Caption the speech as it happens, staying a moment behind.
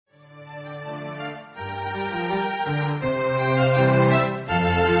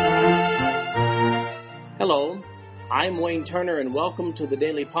I'm Wayne Turner, and welcome to the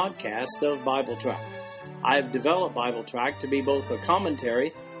daily podcast of Bible Track. I've developed Bible Track to be both a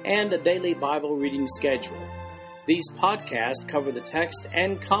commentary and a daily Bible reading schedule. These podcasts cover the text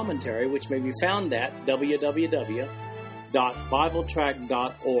and commentary, which may be found at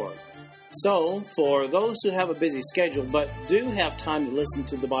www.bibletrack.org. So, for those who have a busy schedule but do have time to listen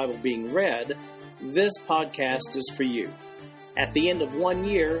to the Bible being read, this podcast is for you. At the end of 1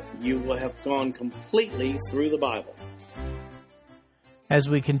 year, you will have gone completely through the Bible. As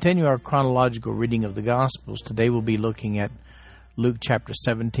we continue our chronological reading of the Gospels, today we'll be looking at Luke chapter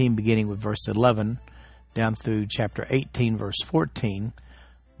 17, beginning with verse 11, down through chapter 18, verse 14.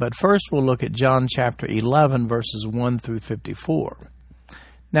 But first we'll look at John chapter 11, verses 1 through 54.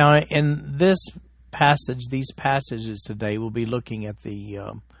 Now, in this passage, these passages today, we'll be looking at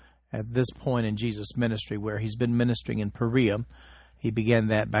at this point in Jesus' ministry where he's been ministering in Perea. He began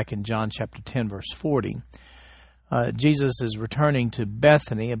that back in John chapter 10, verse 40. Jesus is returning to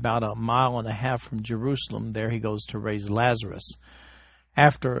Bethany, about 1.5 miles from Jerusalem. There he goes to raise Lazarus.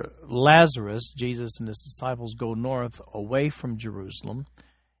 After Lazarus, Jesus and his disciples go north away from Jerusalem.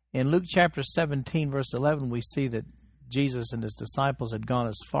 In Luke chapter 17, verse 11, we see that Jesus and his disciples had gone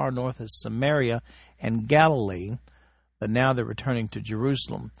as far north as Samaria and Galilee, but now they're returning to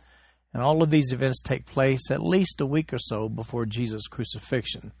Jerusalem. And all of these events take place at least a week or so before Jesus'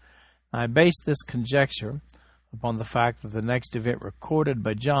 crucifixion. I base this conjecture upon the fact that the next event recorded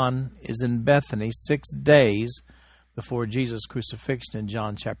by John is in Bethany 6 days before Jesus' crucifixion in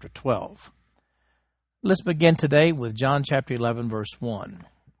John chapter 12. Let's begin today with John chapter 11, verse 1.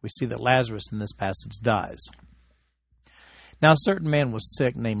 We see that Lazarus in this passage dies. Now a certain man was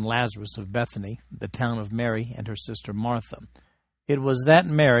sick named Lazarus of Bethany, the town of Mary and her sister Martha. It was that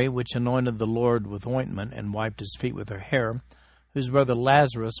Mary which anointed the Lord with ointment and wiped his feet with her hair, whose brother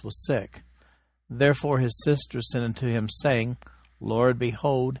Lazarus was sick. Therefore his sister sent unto him, saying, Lord,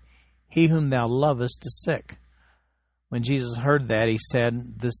 behold, he whom thou lovest is sick. When Jesus heard that, he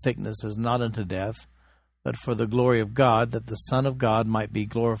said, This sickness is not unto death, but for the glory of God, that the Son of God might be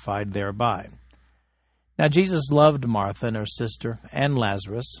glorified thereby. Now Jesus loved Martha and her sister and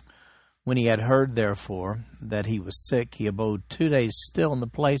Lazarus. When he had heard, therefore, that he was sick, he abode 2 days still in the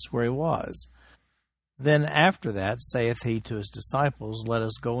place where he was. Then after that saith he to his disciples, Let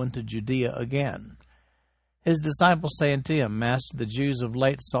us go into Judea again. His disciples say unto him, Master, the Jews of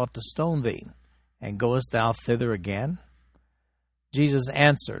late sought to stone thee, and goest thou thither again? Jesus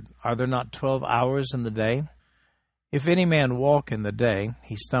answered, Are there not 12 hours in the day? If any man walk in the day,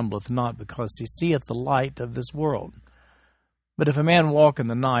 he stumbleth not, because he seeth the light of this world. But if a man walk in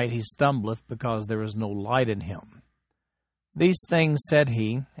the night, he stumbleth, because there is no light in him. These things said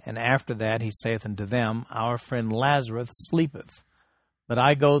he, and after that he saith unto them, Our friend Lazarus sleepeth, but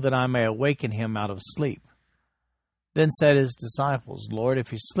I go that I may awaken him out of sleep. Then said his disciples, Lord, if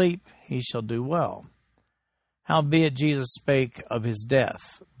he sleep, he shall do well. Howbeit Jesus spake of his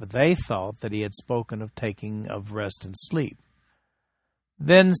death, but they thought that he had spoken of taking of rest and sleep.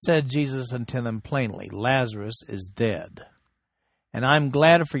 Then said Jesus unto them plainly, Lazarus is dead. And I am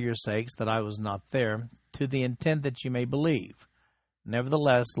glad for your sakes that I was not there, to the intent that you may believe.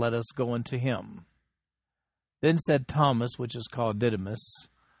 Nevertheless, let us go unto him. Then said Thomas, which is called Didymus,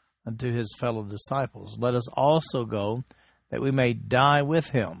 unto his fellow disciples, Let us also go, that we may die with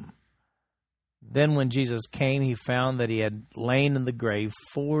him. Then when Jesus came, he found that he had lain in the grave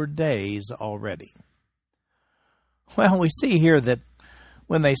 4 days already. Well, we see here that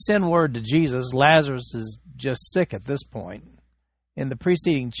when they send word to Jesus, Lazarus is just sick at this point. In the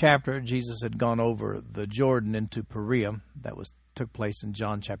preceding chapter, Jesus had gone over the Jordan into Perea. That took place in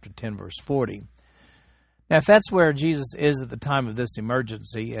John chapter 10, verse 40. Now, if that's where Jesus is at the time of this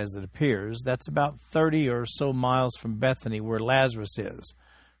emergency, as it appears, that's about 30 or so miles from Bethany, where Lazarus is.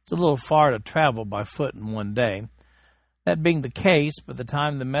 It's a little far to travel by foot in 1 day. That being the case, by the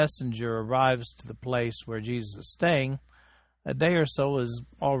time the messenger arrives to the place where Jesus is staying, a day or so is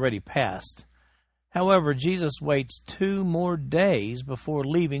already passed. However, Jesus waits 2 more days before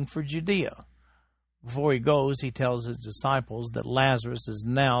leaving for Judea. Before he goes, he tells his disciples that Lazarus is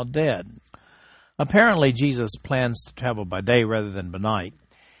now dead. Apparently, Jesus plans to travel by day rather than by night,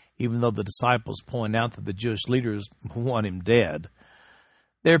 even though the disciples point out that the Jewish leaders want him dead.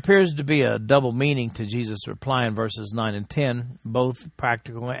 There appears to be a double meaning to Jesus' reply in verses 9 and 10, both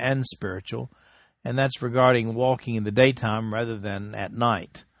practical and spiritual, and that's regarding walking in the daytime rather than at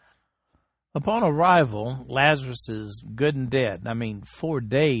night. Upon arrival, Lazarus is good and dead. 4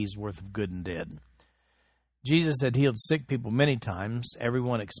 days worth of good and dead. Jesus had healed sick people many times.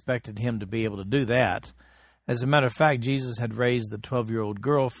 Everyone expected him to be able to do that. As a matter of fact, Jesus had raised the 12-year-old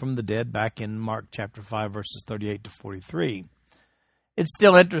girl from the dead back in Mark chapter 5, verses 38 to 43. It's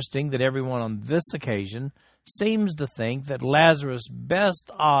still interesting that everyone on this occasion seems to think that Lazarus' best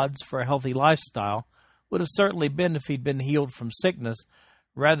odds for a healthy lifestyle would have certainly been if he'd been healed from sickness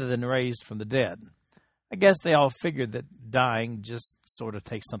rather than raised from the dead. I guess they all figured that dying just sort of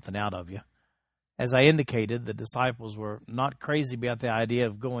takes something out of you. As I indicated, the disciples were not crazy about the idea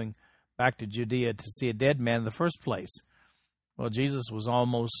of going back to Judea to see a dead man in the first place. Well, Jesus was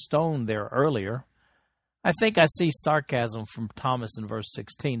almost stoned there earlier. I think I see sarcasm from Thomas in verse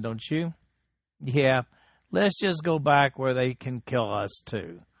 16, don't you? Yeah, let's just go back where they can kill us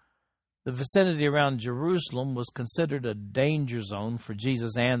too. The vicinity around Jerusalem was considered a danger zone for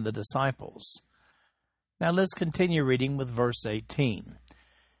Jesus and the disciples. Now let's continue reading with verse 18.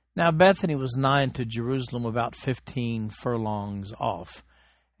 Now Bethany was nigh to Jerusalem, about 15 furlongs off.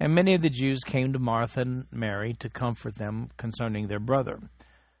 And many of the Jews came to Martha and Mary to comfort them concerning their brother.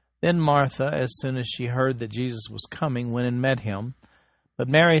 Then Martha, as soon as she heard that Jesus was coming, went and met him. But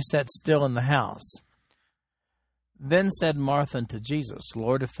Mary sat still in the house. Then said Martha unto Jesus,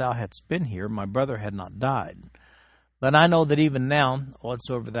 Lord, if thou hadst been here, my brother had not died. But I know that even now,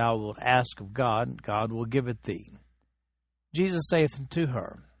 whatsoever thou wilt ask of God, God will give it thee. Jesus saith unto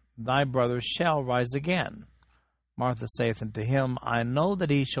her, Thy brother shall rise again. Martha saith unto him, I know that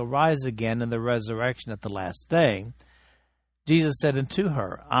he shall rise again in the resurrection at the last day. Jesus said unto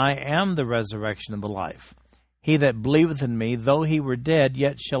her, I am the resurrection and the life. He that believeth in me, though he were dead,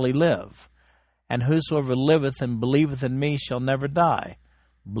 yet shall he live. And whosoever liveth and believeth in me shall never die.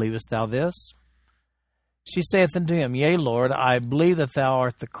 Believest thou this? She saith unto him, Yea, Lord, I believe that thou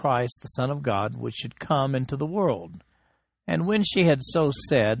art the Christ, the Son of God, which should come into the world. And when she had so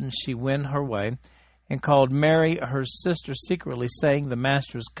said, she went her way, and called Mary her sister secretly, saying, The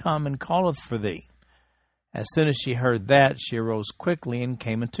Master is come, and calleth for thee. As soon as she heard that, she arose quickly, and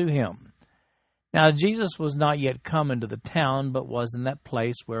came unto him. Now Jesus was not yet come into the town, but was in that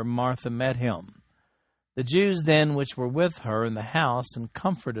place where Martha met him. The Jews then which were with her in the house, and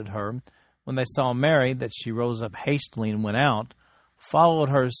comforted her, when they saw Mary, that she rose up hastily and went out, followed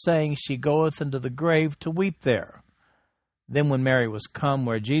her, saying, She goeth into the grave to weep there. Then when Mary was come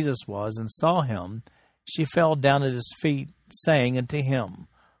where Jesus was, and saw him, she fell down at his feet, saying unto him,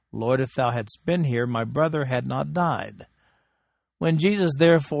 Lord, if thou hadst been here, my brother had not died. When Jesus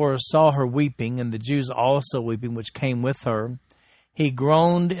therefore saw her weeping, and the Jews also weeping which came with her, he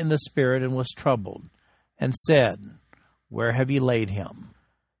groaned in the spirit, and was troubled, and said, Where have ye laid him?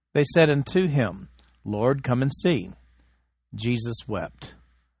 They said unto him, Lord, come and see. Jesus wept.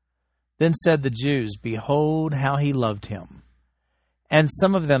 Then said the Jews, Behold how he loved him. And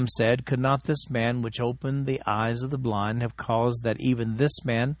some of them said, Could not this man which opened the eyes of the blind have caused that even this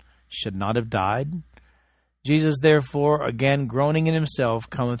man should not have died? Jesus therefore, again groaning in himself,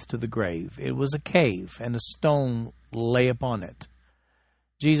 cometh to the grave. It was a cave, and a stone lay upon it.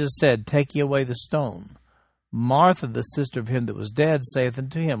 Jesus said, Take ye away the stone. Martha, the sister of him that was dead, saith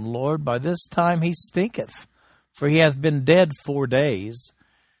unto him, Lord, by this time he stinketh, for he hath been dead 4 days.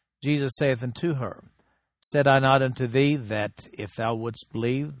 Jesus saith unto her, Said I not unto thee that, if thou wouldst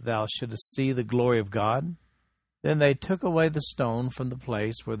believe, thou shouldest see the glory of God? Then they took away the stone from the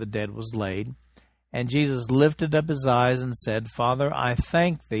place where the dead was laid. And Jesus lifted up his eyes and said, Father, I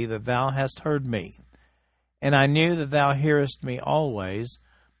thank thee that thou hast heard me. And I knew that thou hearest me always,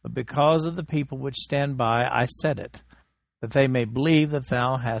 but because of the people which stand by, I said it, that they may believe that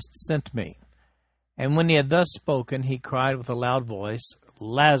thou hast sent me. And when he had thus spoken, he cried with a loud voice,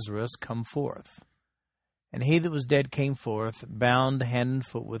 Lazarus, come forth. And he that was dead came forth, bound hand and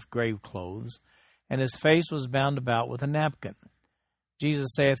foot with grave clothes, and his face was bound about with a napkin. Jesus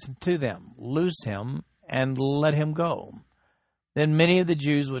saith to them, Loose him, and let him go. Then many of the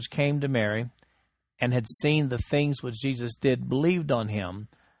Jews which came to Mary, and had seen the things which Jesus did, believed on him.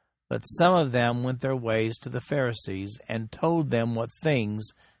 But some of them went their ways to the Pharisees, and told them what things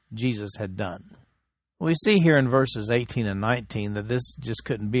Jesus had done. We see here in verses 18 and 19 that this just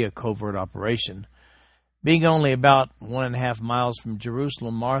couldn't be a covert operation. Being only about 1.5 miles from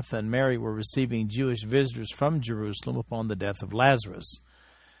Jerusalem, Martha and Mary were receiving Jewish visitors from Jerusalem upon the death of Lazarus.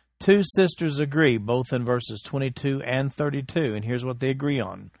 Two sisters agree, both in verses 22 and 32, and here's what they agree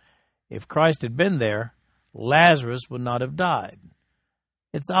on. If Christ had been there, Lazarus would not have died.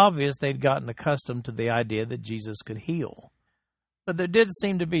 It's obvious they'd gotten accustomed to the idea that Jesus could heal. But there did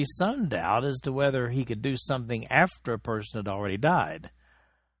seem to be some doubt as to whether he could do something after a person had already died.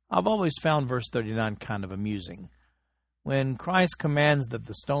 I've always found verse 39 kind of amusing. When Christ commands that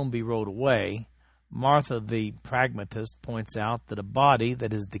the stone be rolled away, Martha, the pragmatist, points out that a body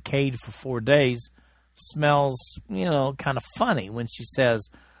that has decayed for 4 days smells, kind of funny when she says,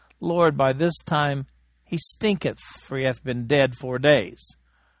 Lord, by this time he stinketh, for he hath been dead 4 days.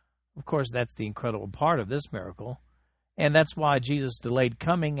 Of course, that's the incredible part of this miracle, and that's why Jesus delayed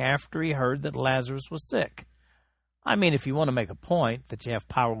coming after he heard that Lazarus was sick. I mean, if you want to make a point that you have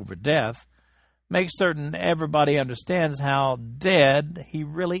power over death, make certain everybody understands how dead he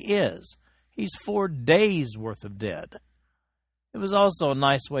really is. He's 4 days worth of dead. It was also a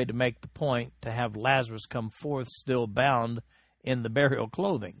nice way to make the point to have Lazarus come forth still bound in the burial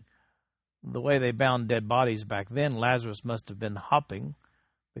clothing. The way they bound dead bodies back then, Lazarus must have been hopping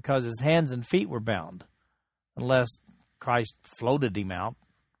because his hands and feet were bound, unless Christ floated him out.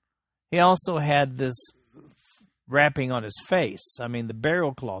 He also had this wrapping on his face. I mean, the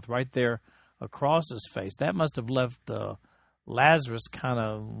burial cloth right there across his face. That must have left Lazarus kind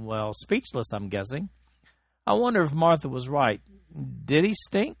of, speechless, I'm guessing. I wonder if Martha was right. Did he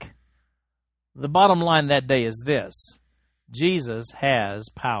stink? The bottom line that day is this: Jesus has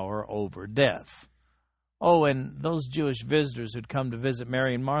power over death. Oh, and those Jewish visitors who'd come to visit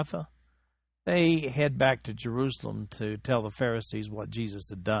Mary and Martha, they head back to Jerusalem to tell the Pharisees what Jesus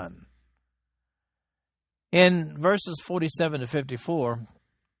had done. In verses 47 to 54,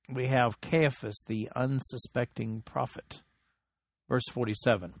 we have Caiaphas, the unsuspecting prophet. Verse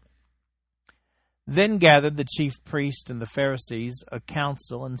 47. Then gathered the chief priests and the Pharisees a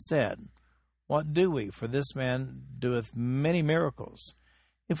council and said, What do we? For this man doeth many miracles.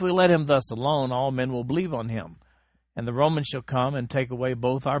 If we let him thus alone, all men will believe on him, and the Romans shall come and take away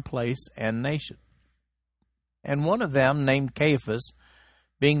both our place and nation. And one of them, named Caiaphas,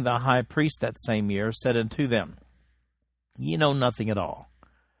 being the high priest that same year, said unto them, Ye know nothing at all,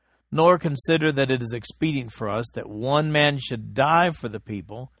 nor consider that it is expedient for us that one man should die for the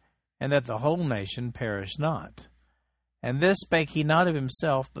people, and that the whole nation perish not. And this spake he not of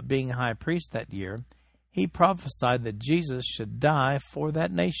himself, but being high priest that year, he prophesied that Jesus should die for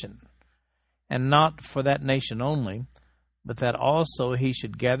that nation, and not for that nation only, but that also he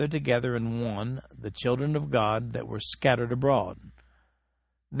should gather together in one the children of God that were scattered abroad.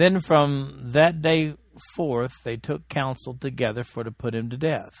 Then from that day forth they took counsel together for to put him to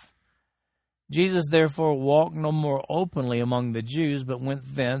death. Jesus therefore walked no more openly among the Jews, but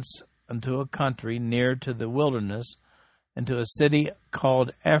went thence unto a country near to the wilderness, into a city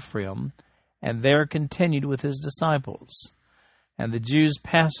called Ephraim, and there continued with his disciples. And the Jews'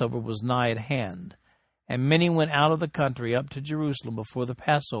 Passover was nigh at hand, and many went out of the country up to Jerusalem before the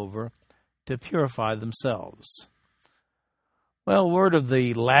Passover to purify themselves. Well, word of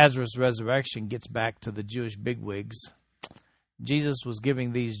the Lazarus resurrection gets back to the Jewish bigwigs. Jesus was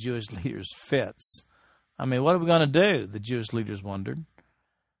giving these Jewish leaders fits. I mean, what are we going to do? The Jewish leaders wondered.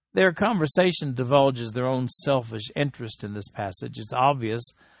 Their conversation divulges their own selfish interest in this passage. It's obvious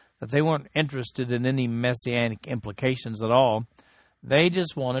that they weren't interested in any messianic implications at all. They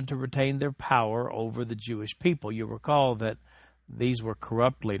just wanted to retain their power over the Jewish people. You recall that these were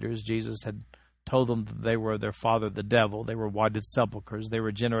corrupt leaders. Jesus had told them that they were their father, the devil. They were whited sepulchres. They were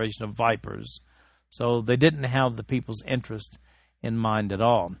a generation of vipers. So they didn't have the people's interest in mind at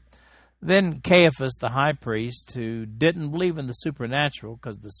all. Then Caiaphas, the high priest, who didn't believe in the supernatural,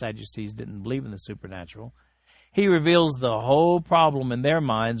 because the Sadducees didn't believe in the supernatural, he reveals the whole problem in their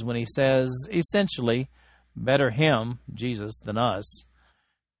minds when he says, essentially, better him, Jesus, than us.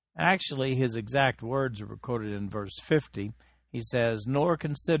 Actually, his exact words are recorded in verse 50. He says, Nor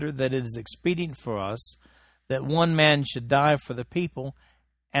consider that it is expedient for us that one man should die for the people,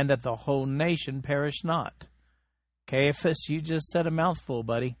 and that the whole nation perish not. Caiaphas, you just said a mouthful,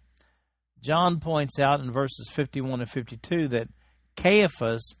 buddy. John points out in verses 51 and 52 that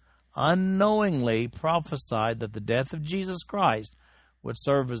Caiaphas unknowingly prophesied that the death of Jesus Christ would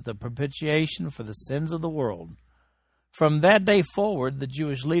serve as the propitiation for the sins of the world. From that day forward, the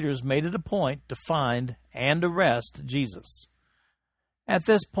Jewish leaders made it a point to find and arrest Jesus. At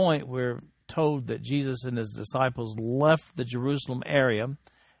this point, we're told that Jesus and his disciples left the Jerusalem area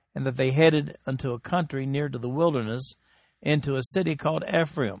and that they headed into a country near to the wilderness, into a city called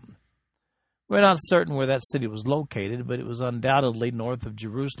Ephraim. We're not certain where that city was located, but it was undoubtedly north of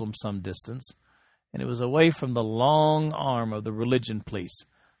Jerusalem some distance, and it was away from the long arm of the religion police,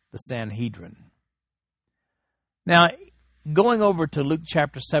 the Sanhedrin. Now, going over to Luke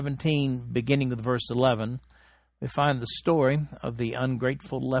chapter 17, beginning with verse 11, we find the story of the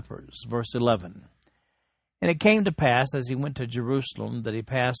ungrateful lepers. Verse 11. And it came to pass, as he went to Jerusalem, that he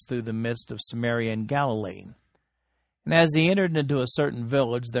passed through the midst of Samaria and Galilee. And as he entered into a certain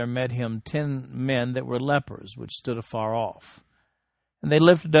village, there met him 10 men that were lepers, which stood afar off. And they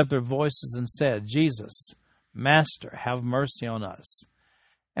lifted up their voices and said, Jesus, Master, have mercy on us.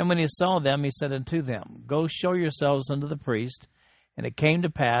 And when he saw them, he said unto them, Go show yourselves unto the priest. And it came to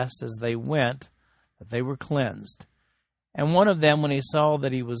pass, as they went, that they were cleansed. And one of them, when he saw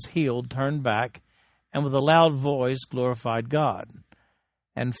that he was healed, turned back, and with a loud voice glorified God,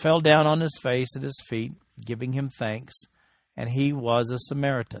 and fell down on his face at his feet, giving him thanks. And he was a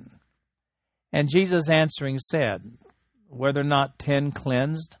Samaritan. And Jesus answering said, Were there not 10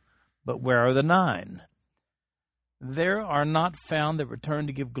 cleansed? But where are the 9? There are not found that return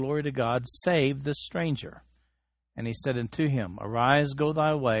to give glory to God, save this stranger. And he said unto him, Arise, go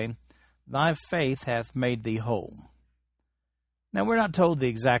thy way, thy faith hath made thee whole. Now we're not told the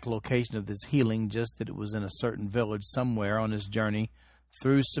exact location of this healing, just that it was in a certain village somewhere on his journey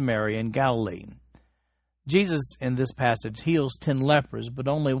through Samaria and Galilee. Jesus, in this passage, heals 10 lepers, but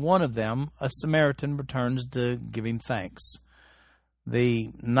only one of them, a Samaritan, returns to give him thanks. The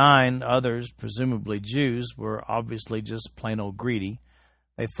 9 others, presumably Jews, were obviously just plain old greedy.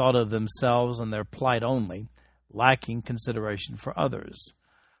 They thought of themselves and their plight only, lacking consideration for others.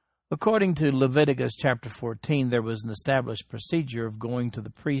 According to Leviticus chapter 14, there was an established procedure of going to the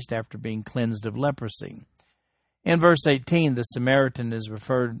priest after being cleansed of leprosy. In verse 18, the Samaritan is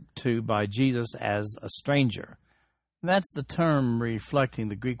referred to by Jesus as a stranger. That's the term reflecting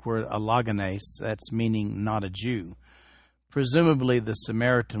the Greek word alogones, that's meaning not a Jew. Presumably, the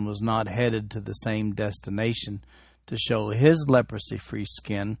Samaritan was not headed to the same destination to show his leprosy-free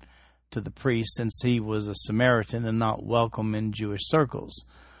skin to the priest, since he was a Samaritan and not welcome in Jewish circles.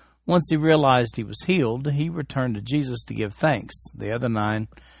 Once he realized he was healed, he returned to Jesus to give thanks. The other 9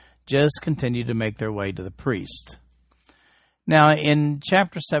 just continued to make their way to the priest. Now, in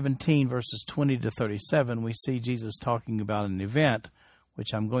chapter 17, verses 20 to 37, we see Jesus talking about an event,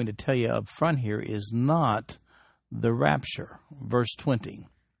 which I'm going to tell you up front here is not the rapture. Verse 20.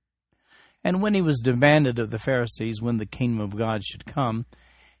 And when he was demanded of the Pharisees when the kingdom of God should come,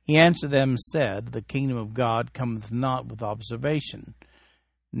 he answered them and said, The kingdom of God cometh not with observation.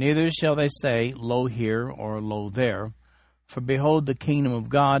 Neither shall they say, Lo here, or Lo there. For behold, the kingdom of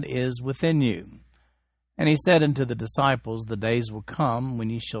God is within you. And he said unto the disciples, The days will come when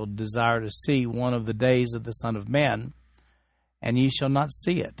ye shall desire to see one of the days of the Son of Man, and ye shall not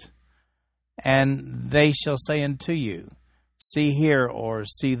see it. And they shall say unto you, See here, or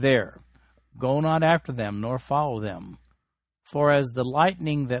see there. Go not after them, nor follow them. For as the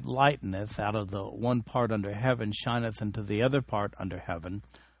lightning that lighteneth out of the one part under heaven shineth into the other part under heaven,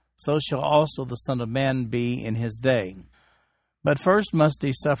 so shall also the Son of Man be in his day. But first must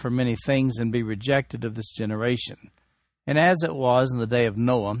he suffer many things and be rejected of this generation. And as it was in the day of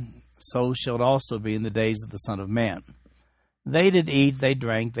Noah, so shall it also be in the days of the Son of Man. They did eat, they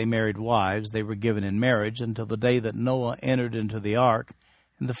drank, they married wives, they were given in marriage, until the day that Noah entered into the ark,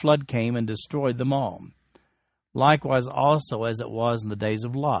 and the flood came and destroyed them all. Likewise also as it was in the days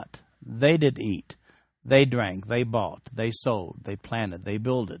of Lot. They did eat, they drank, they bought, they sold, they planted, they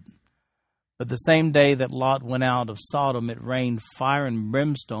builded. But the same day that Lot went out of Sodom, it rained fire and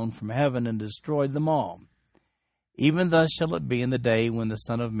brimstone from heaven and destroyed them all. Even thus shall it be in the day when the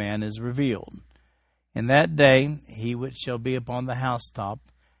Son of Man is revealed. In that day he which shall be upon the housetop,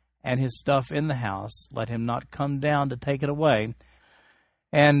 and his stuff in the house, let him not come down to take it away.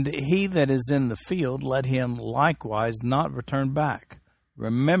 And he that is in the field, let him likewise not return back.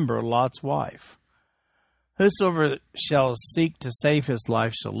 Remember Lot's wife. Whosoever shall seek to save his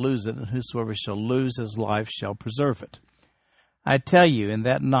life shall lose it, and whosoever shall lose his life shall preserve it. I tell you, in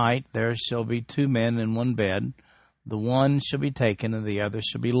that night there shall be 2 men in one bed. The one shall be taken, and the other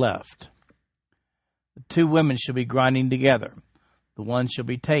shall be left. The 2 women shall be grinding together. The one shall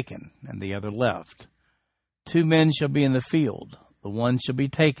be taken, and the other left. 2 men shall be in the field. The one shall be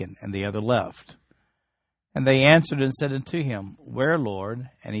taken, and the other left. And they answered and said unto him, Where, Lord?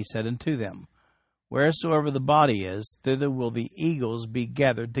 And he said unto them, Wheresoever the body is, thither will the eagles be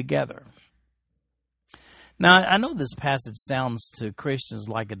gathered together. Now, I know this passage sounds to Christians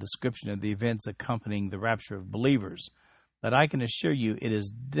like a description of the events accompanying the rapture of believers, but I can assure you it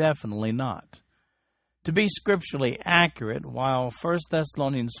is definitely not. To be scripturally accurate, while 1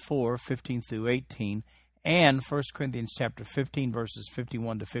 Thessalonians 4:15 through 18 and 1 Corinthians chapter 15 verses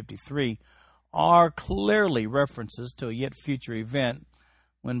 51 to 53 are clearly references to a yet future event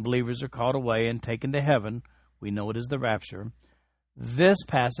when believers are called away and taken to heaven, we know it is the rapture. This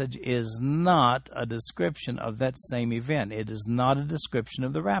passage is not a description of that same event. It is not a description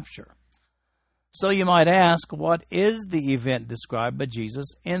of the rapture. So you might ask, what is the event described by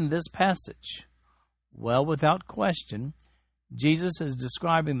Jesus in this passage? Well, without question, Jesus is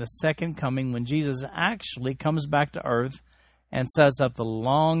describing the second coming when Jesus actually comes back to earth and sets up the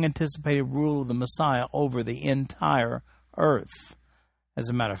long-anticipated rule of the Messiah over the entire earth. As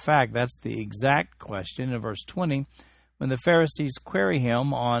a matter of fact, that's the exact question in verse 20 when the Pharisees query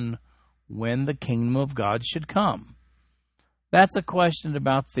him on when the kingdom of God should come. That's a question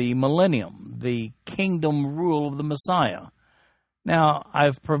about the millennium, the kingdom rule of the Messiah. Now,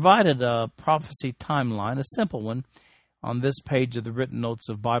 I've provided a prophecy timeline, a simple one, on this page of the written notes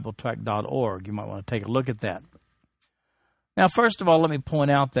of BibleTrack.org. You might want to take a look at that. Now, first of all, let me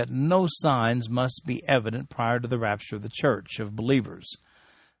point out that no signs must be evident prior to the rapture of the church of believers.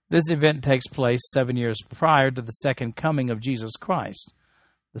 This event takes place 7 years prior to the second coming of Jesus Christ.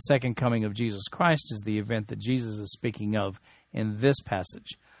 The second coming of Jesus Christ is the event that Jesus is speaking of in this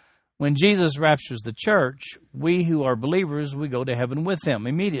passage. When Jesus raptures the church, we who are believers, we go to heaven with him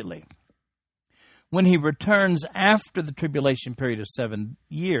immediately. When he returns after the tribulation period of 7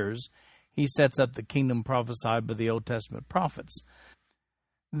 years, he sets up the kingdom prophesied by the Old Testament prophets.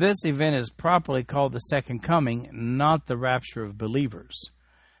 This event is properly called the second coming, not the rapture of believers.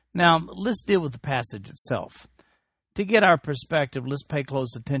 Now, let's deal with the passage itself. To get our perspective, let's pay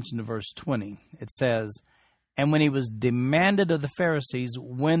close attention to verse 20. It says, "And when he was demanded of the Pharisees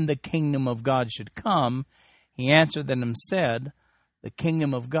when the kingdom of God should come, he answered them and said, The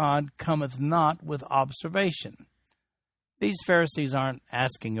kingdom of God cometh not with observation." These Pharisees aren't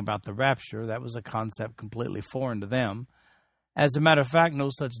asking about the rapture. That was a concept completely foreign to them. As a matter of fact, no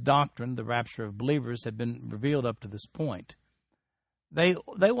such doctrine, the rapture of believers, had been revealed up to this point. They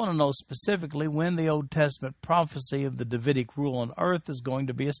want to know specifically when the Old Testament prophecy of the Davidic rule on earth is going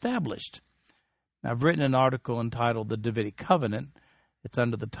to be established. Now, I've written an article entitled The Davidic Covenant. It's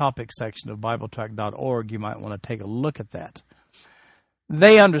under the topic section of BibleTrack.org. You might want to take a look at that.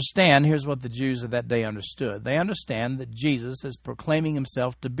 They understand, here's what the Jews of that day understood. They understand that Jesus is proclaiming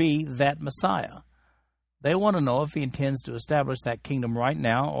himself to be that Messiah. They want to know if he intends to establish that kingdom right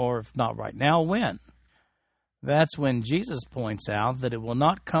now, or if not right now, when. That's when Jesus points out that it will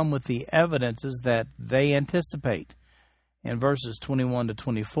not come with the evidences that they anticipate. In verses 21 to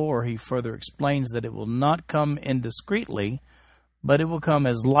 24, he further explains that it will not come indiscreetly, but it will come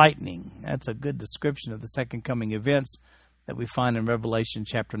as lightning. That's a good description of the second coming events that we find in Revelation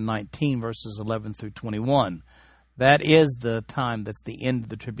chapter 19, verses 11 through 21. That is the time that's the end of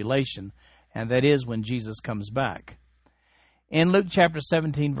the tribulation, and that is when Jesus comes back. In Luke chapter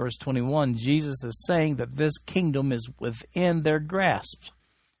 17, verse 21, Jesus is saying that this kingdom is within their grasp.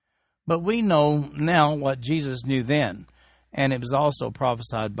 But we know now what Jesus knew then, and it was also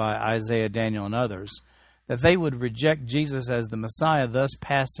prophesied by Isaiah, Daniel, and others, that they would reject Jesus as the Messiah, thus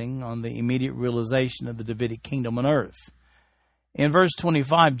passing on the immediate realization of the Davidic kingdom on earth. In verse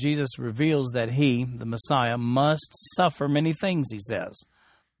 25, Jesus reveals that he, the Messiah, must suffer many things, he says,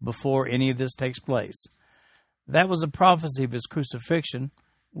 before any of this takes place. That was a prophecy of his crucifixion,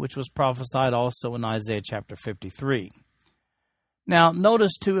 which was prophesied also in Isaiah chapter 53. Now,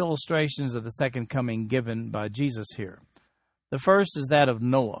 notice two illustrations of the second coming given by Jesus here. The first is that of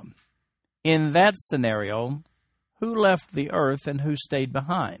Noah. In that scenario, who left the earth and who stayed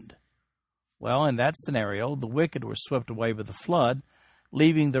behind? Well, in that scenario, the wicked were swept away by the flood,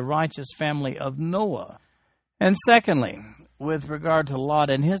 leaving the righteous family of Noah. And secondly, with regard to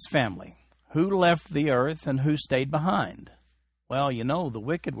Lot and his family, who left the earth and who stayed behind? Well, the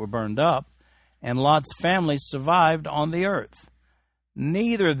wicked were burned up, and Lot's family survived on the earth.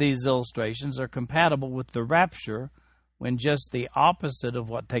 Neither of these illustrations are compatible with the rapture, when just the opposite of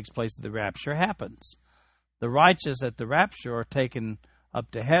what takes place at the rapture happens. The righteous at the rapture are taken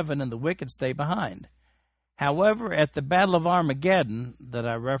up to heaven, and the wicked stay behind. However, at the Battle of Armageddon, that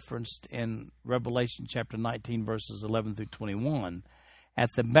I referenced in Revelation chapter 19, verses 11 through 21, at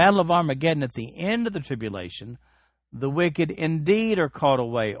the Battle of Armageddon, at the end of the tribulation, the wicked indeed are caught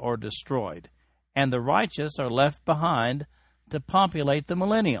away or destroyed, and the righteous are left behind to populate the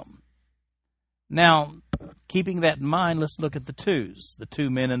millennium. Now, keeping that in mind, let's look at the twos. The two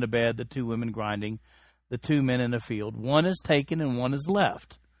men in a bed, the two women grinding, the two men in a field. One is taken and one is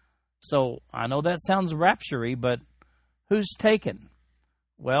left. So I know that sounds rapture-y, but who's taken?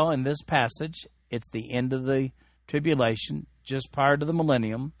 Well, in this passage, it's the end of the tribulation, just prior to the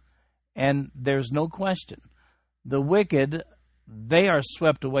millennium, and there's no question. The wicked, they are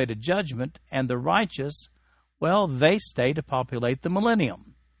swept away to judgment, and the righteous, well, they stay to populate the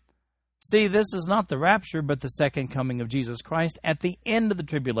millennium. See, this is not the rapture, but the second coming of Jesus Christ at the end of the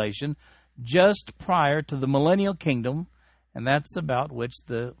tribulation, just prior to the millennial kingdom, and that's about which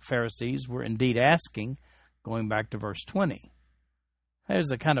the Pharisees were indeed asking, going back to verse 20.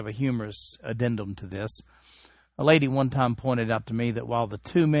 There's a kind of a humorous addendum to this. A lady one time pointed out to me that while the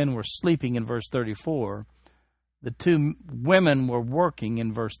two men were sleeping in verse 34, the two women were working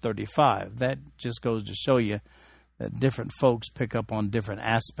in verse 35. That just goes to show you that different folks pick up on different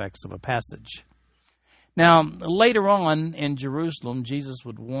aspects of a passage. Now, later on in Jerusalem, Jesus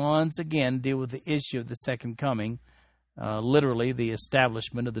would once again deal with the issue of the second coming, literally the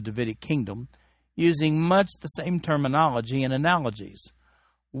establishment of the Davidic kingdom, using much the same terminology and analogies.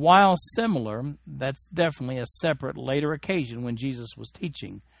 While similar, that's definitely a separate later occasion when Jesus was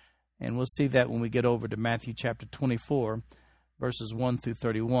teaching. And we'll see that when we get over to Matthew chapter 24, verses 1 through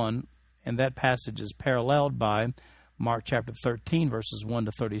 31. And that passage is paralleled by Mark chapter 13, verses 1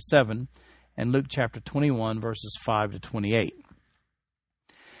 to 37, and Luke chapter 21, verses 5 to 28.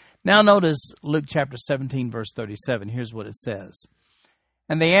 Now notice Luke chapter 17, verse 37. Here's what it says.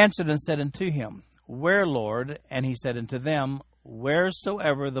 And they answered and said unto him, Where, Lord? And he said unto them,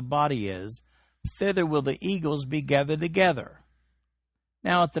 Wheresoever the body is, thither will the eagles be gathered together.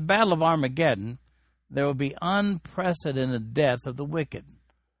 Now at the battle of Armageddon, there will be unprecedented death of the wicked.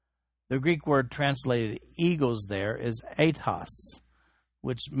 The Greek word translated eagles there is atos,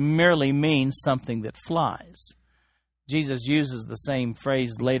 which merely means something that flies. Jesus uses the same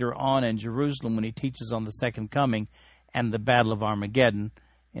phrase later on in Jerusalem when he teaches on the second coming and the battle of Armageddon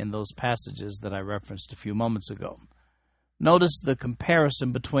in those passages that I referenced a few moments ago. Notice the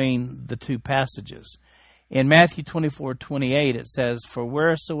comparison between the two passages. In Matthew 24:28 it says, For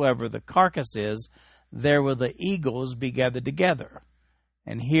wheresoever the carcass is, there will the eagles be gathered together.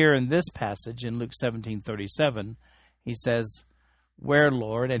 And here in this passage, in Luke 17:37, he says, Where,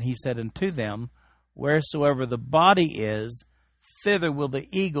 Lord? And he said unto them, Wheresoever the body is, thither will the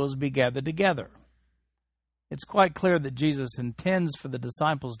eagles be gathered together. It's quite clear that Jesus intends for the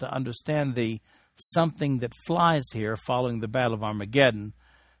disciples to understand the something that flies here following the battle of Armageddon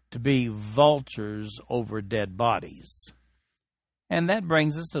to be vultures over dead bodies. And that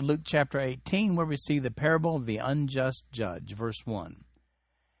brings us to Luke chapter 18, where we see the parable of the unjust judge, verse 1.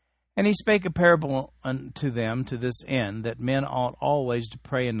 And he spake a parable unto them to this end, that men ought always to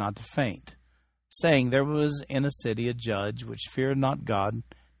pray and not to faint, saying, There was in a city a judge, which feared not God,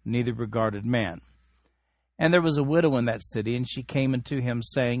 neither regarded man. And there was a widow in that city, and she came unto him,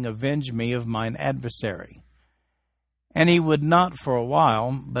 saying, Avenge me of mine adversary. And he would not for a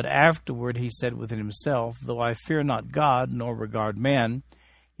while, but afterward he said within himself, Though I fear not God, nor regard man,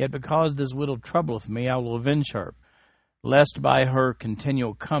 yet because this widow troubleth me, I will avenge her, lest by her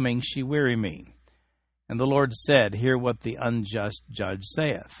continual coming she weary me. And the Lord said, Hear what the unjust judge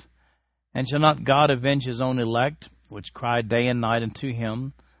saith. And shall not God avenge his own elect, which cry day and night unto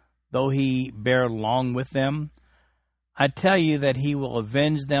him, though he bear long with them? I tell you that he will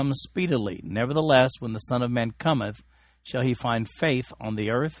avenge them speedily. Nevertheless, when the Son of Man cometh, shall he find faith on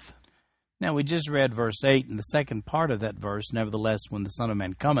the earth? Now we just read verse 8, and the second part of that verse, Nevertheless, when the Son of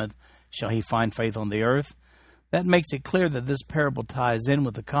Man cometh, shall he find faith on the earth? That makes it clear that this parable ties in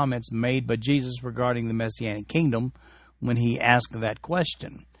with the comments made by Jesus regarding the Messianic kingdom when he asked that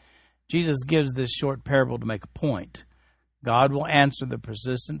question. Jesus gives this short parable to make a point. God will answer the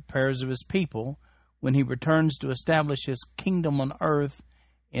persistent prayers of his people when he returns to establish his kingdom on earth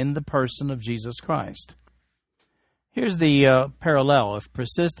in the person of Jesus Christ. Here's the parallel. If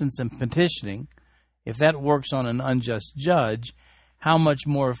persistence in petitioning, if that works on an unjust judge, how much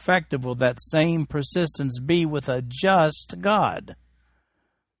more effective will that same persistence be with a just God?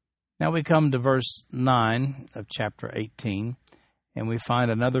 Now we come to verse 9 of chapter 18, and we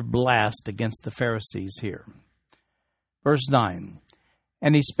find another blast against the Pharisees here. Verse 9,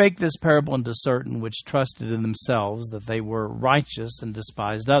 And he spake this parable unto certain which trusted in themselves that they were righteous and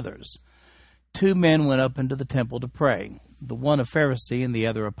despised others. 2 men went up into the temple to pray, the one a Pharisee and the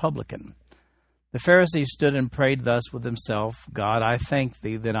other a publican. The Pharisee stood and prayed thus with himself, God, I thank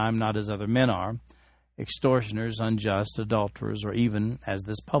thee that I am not as other men are, extortioners, unjust, adulterers, or even as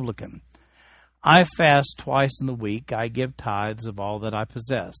this publican. I fast twice in the week, I give tithes of all that I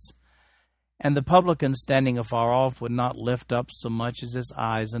possess. And the publican, standing afar off, would not lift up so much as his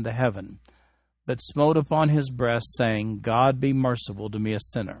eyes unto heaven, but smote upon his breast, saying, God be merciful to me a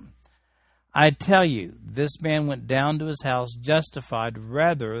sinner. I tell you, this man went down to his house justified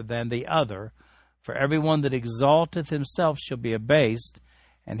rather than the other. For every one that exalteth himself shall be abased,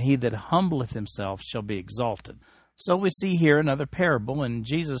 and he that humbleth himself shall be exalted. So we see here another parable, and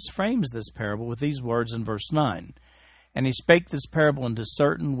Jesus frames this parable with these words in verse 9. And he spake this parable unto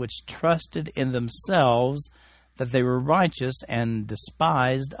certain which trusted in themselves that they were righteous and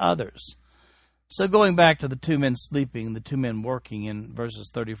despised others. So going back to the 2 men sleeping, the 2 men working in verses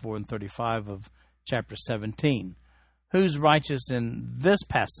 34 and 35 of chapter 17, who's righteous in this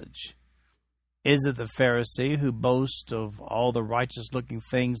passage? Is it the Pharisee who boasts of all the righteous-looking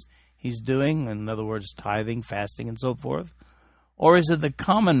things he's doing, in other words, tithing, fasting, and so forth? Or is it the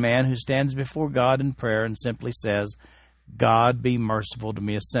common man who stands before God in prayer and simply says, God, be merciful to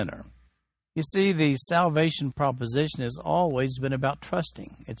me, a sinner? You see, the salvation proposition has always been about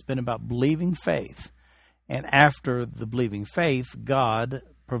trusting. It's been about believing faith. And after the believing faith, God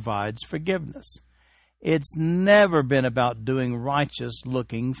provides forgiveness. It's never been about doing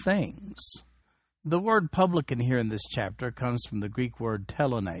righteous-looking things. The word publican here in this chapter comes from the Greek word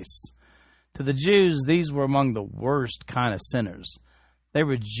telones. To the Jews, these were among the worst kind of sinners. They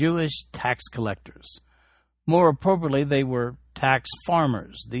were Jewish tax collectors. More appropriately, they were tax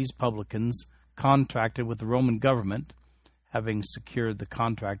farmers. These publicans contracted with the Roman government, having secured the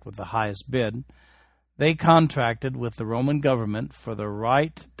contract with the highest bid. They contracted with the Roman government for the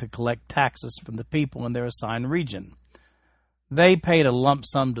right to collect taxes from the people in their assigned region. They paid a lump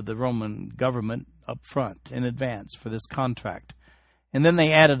sum to the Roman government up front in advance for this contract, and then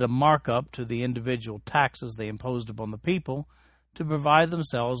they added a markup to the individual taxes they imposed upon the people to provide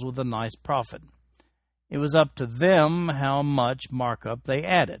themselves with a nice profit. It was up to them how much markup they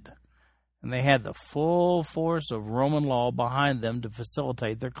added, and they had the full force of Roman law behind them to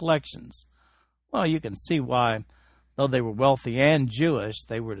facilitate their collections. Well, you can see why, though they were wealthy and Jewish,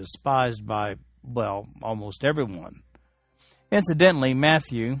 they were despised by, well, almost everyone. Incidentally,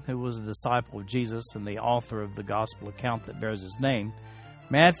 Matthew, who was a disciple of Jesus and the author of the gospel account that bears his name,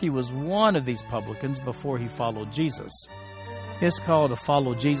 Matthew was one of these publicans before he followed Jesus. His call to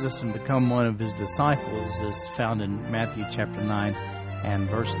follow Jesus and become one of his disciples is found in Matthew chapter 9 and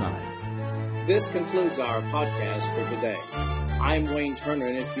verse 9. This concludes our podcast for today. I'm Wayne Turner,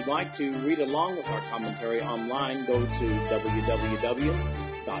 and if you'd like to read along with our commentary online, go to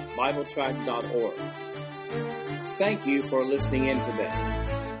www.bibletrack.org. Thank you for listening in today.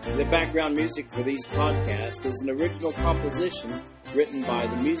 The background music for these podcasts is an original composition written by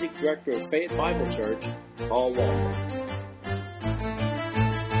the music director of Fayette Bible Church, Paul Walker.